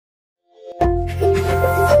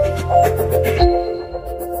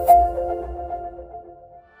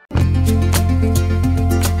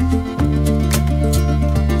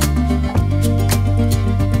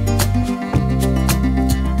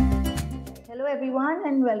Hello everyone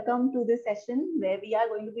and welcome to this session where we are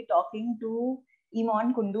going to be talking to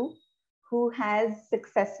Iman Kundu, who has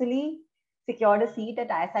successfully secured a seat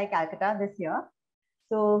at ISI Calcutta this year.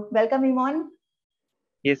 So welcome Iman.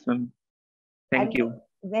 Yes, ma'am. Thank you.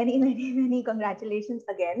 Many congratulations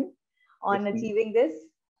again on achieving this.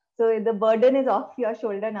 So the burden is off your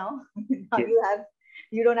shoulder now. Now yes.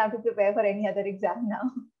 you don't have to prepare for any other exam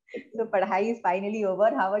now. So padhai is finally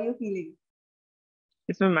over. How are you feeling?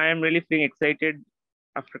 Yes, ma'am. I am really feeling excited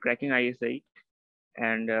after cracking ISI,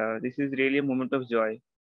 and this is really a moment of joy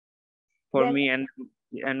for me and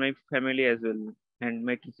my family as well, and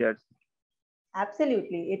my teachers.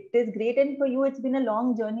 Absolutely, it is great, and for you, it's been a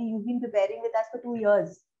long journey. You've been preparing with us for 2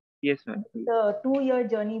 years. Yes, ma'am. It's a 2-year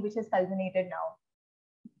journey which has culminated now.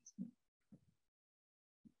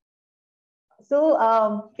 So,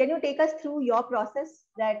 can you take us through your process?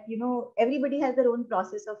 That everybody has their own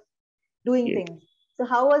process of doing things. So,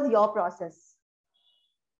 how was your process?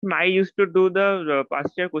 I used to do the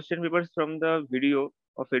past year question papers from the video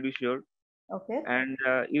of EduSure. Okay. And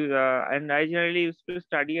I generally used to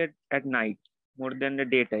study at night more than the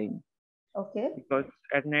daytime. Okay. Because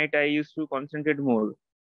at night I used to concentrate more.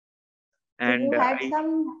 So you had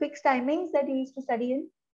some fixed timings that you used to study in?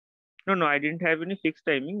 No, I didn't have any fixed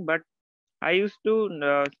timing, but I used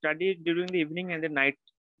to study during the evening and the night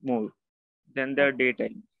more than the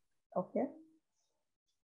daytime. Okay.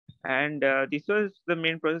 And this was the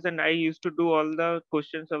main process. And I used to do all the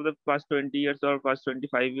questions of the past 20 years or past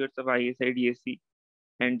 25 years of ISI, DSC,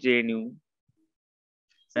 and JNU.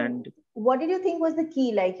 So and what did you think was the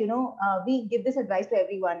key? Like, we give this advice to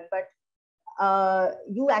everyone, but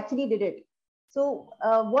you actually did it. So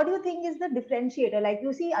what do you think is the differentiator? Like,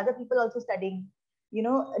 you see other people also studying,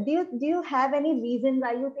 do you have any reason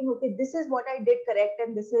why you think, okay, this is what I did correct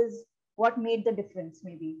and this is what made the difference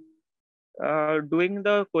maybe? Doing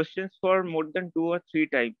the questions for more than 2 or 3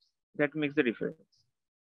 times, that makes the difference.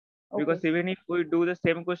 Okay. Because even if we do the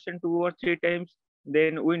same question 2 or 3 times,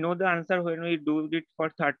 then we know the answer when we do it for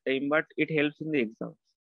 3rd time, but it helps in the exams.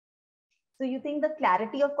 So you think the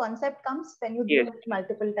clarity of concept comes when you do it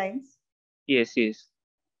multiple times? Yes.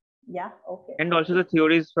 Yeah, okay. And also the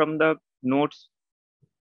theories from the notes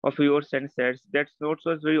of yours and sets, that notes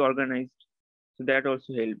was very organized. So that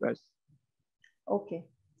also helped us. Okay.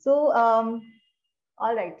 So,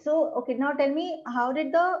 all right. So, okay, now tell me, how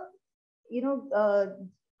did the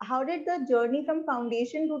journey from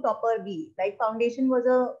foundation to topper be? Like, foundation was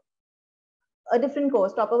a different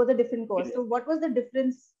course, topper was a different course. So what was the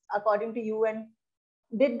difference according to you, and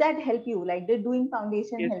did that help you? Like, did doing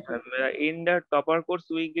foundation help you? In the topper course,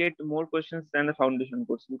 we get more questions than the foundation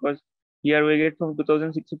course, because here we get from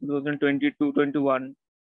 2006 to 2022, 21.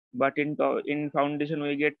 But in foundation,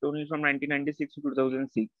 we get only from 1996 to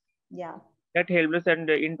 2006. Yeah. That helps us, and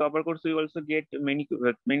in topper course, we also get many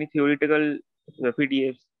theoretical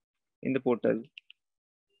PDFs in the portal.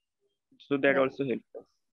 So that also helps us.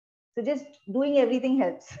 So just doing everything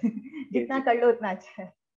helps. Jitna kar lo utna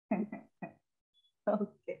acha hai.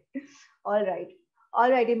 Okay. All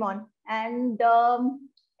right, Iman. And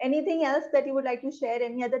anything else that you would like to share?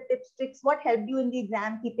 Any other tips, tricks? What helped you in the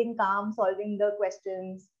exam, keeping calm, solving the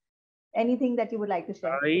questions? Anything that you would like to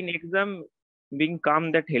share? In exam, being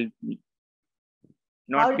calm, that helped me.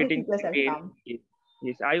 Not getting yourself calm.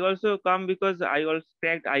 Yes, I also calm because I also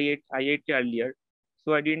cracked IIT earlier,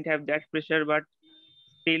 so I didn't have that pressure. But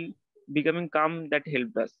still, becoming calm, that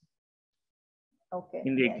helped us. Okay.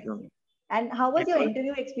 In the exam. And how was your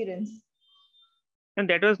interview experience? And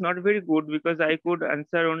that was not very good because I could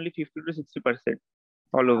answer only 50 to 60%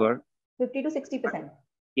 all over. 50 to 60%?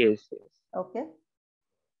 Yes. Okay.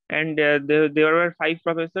 And there were 5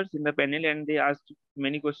 professors in the panel, and they asked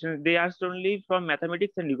many questions. They asked only from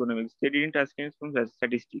mathematics and economics. They didn't ask any from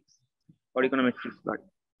statistics or econometrics part.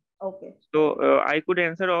 Okay. So I could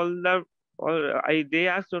answer they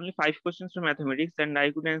asked only 5 questions from mathematics, and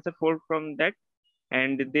I could answer 4 from that.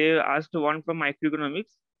 And they asked 1 from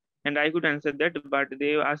microeconomics, and I could answer that, but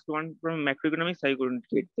they asked 1 from macroeconomics. I couldn't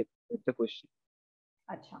get the question.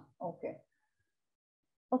 Acha. Okay.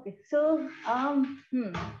 Okay. So,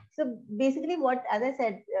 so basically, as I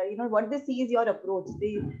said, what they see is your approach.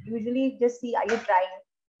 They usually just see, are you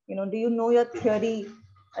trying? Do you know your theory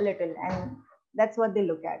a little? And that's what they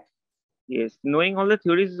look at. Yes, knowing all the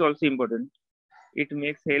theories is also important. It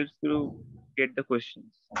helps to get the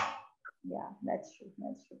questions. Yeah, that's true.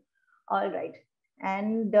 All right.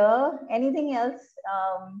 And anything else?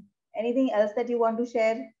 Anything else that you want to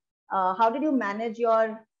share? How did you manage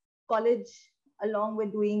your college along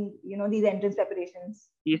with doing, these entrance preparations?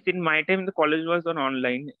 Yes, in my time, the college was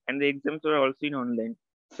online and the exams were also in online.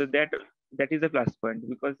 So that that is a plus point,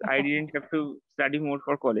 because I didn't have to study more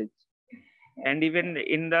for college. And even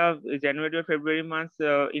in the January or February months,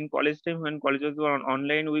 in college time, when colleges were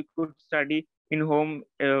online, we could study in home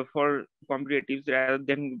for competitives rather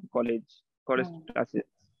than college classes.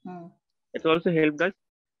 It also helped us,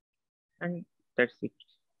 and that's it.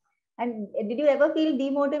 And did you ever feel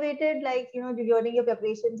demotivated, like, during your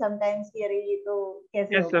preparation sometimes, कि अरे ये तो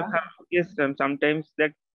कैसे Yes, sir. होगा? Yes, sometimes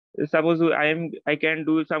that, suppose I can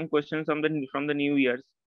do some questions from the new years.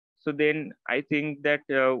 So then I think that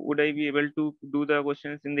would I be able to do the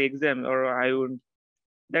questions in the exam, or I would.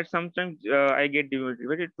 That sometimes I get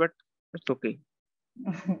demotivated, but it's okay.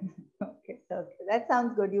 Okay, that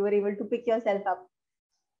sounds good. You were able to pick yourself up,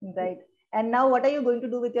 right? And now, what are you going to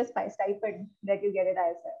do with your stipend that you get at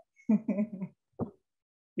ISI?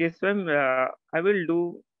 Yes, ma'am. I will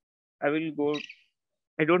go.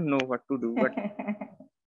 I don't know what to do, but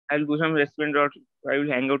I'll go some restaurant, or I will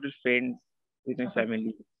hang out with friends, with my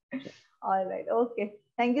family. All right. Okay.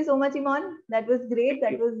 Thank you so much, Iman. That was great.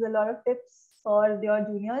 That was a lot of tips for your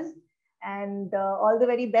juniors. And all the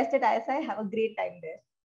very best at ISI. Have a great time there.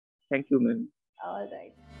 Thank you, ma'am. All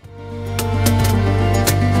right.